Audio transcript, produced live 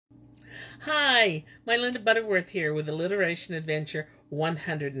Hi, MyLinda Butterworth here with Alliteration Adventure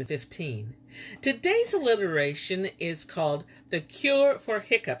 115. Today's alliteration is called The Cure for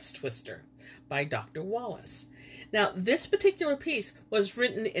Hiccups Twister by Dr. Wallis. Now, this particular piece was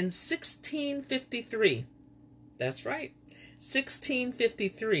written in 1653. That's right,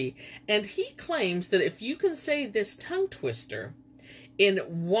 1653. And he claims that if you can say this tongue twister in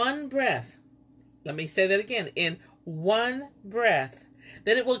one breath, let me say that again, in one breath,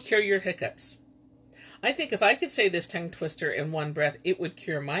 then it will cure your hiccups. I think if I could say this tongue twister in one breath, it would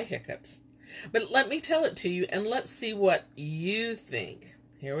cure my hiccups. But let me tell it to you, and let's see what you think.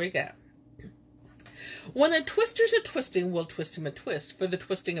 Here we go. When a twister's a-twisting, will twist him a twist. For the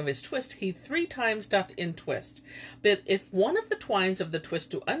twisting of his twist, he 3 times doth intwist. But if one of the twines of the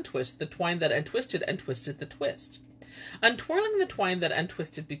twist do untwist, the twine that untwisted untwisted the twist. Untwirling the twine that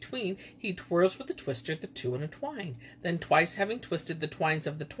untwisted between, he twirls with the twister the two in a twine. Then twice having twisted the twines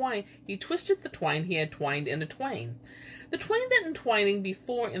of the twine, he twisted the twine he had twined in a twain. The twain that entwining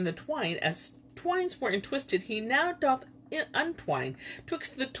before in the twine, as twines were entwisted, he now doth untwine.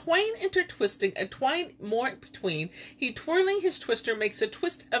 Twixt the twain intertwisting, a twine more between, he twirling his twister makes a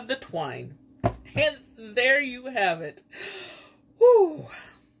twist of the twine. And there you have it. Whew.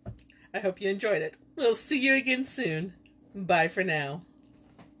 I hope you enjoyed it. We'll see you again soon. Bye for now.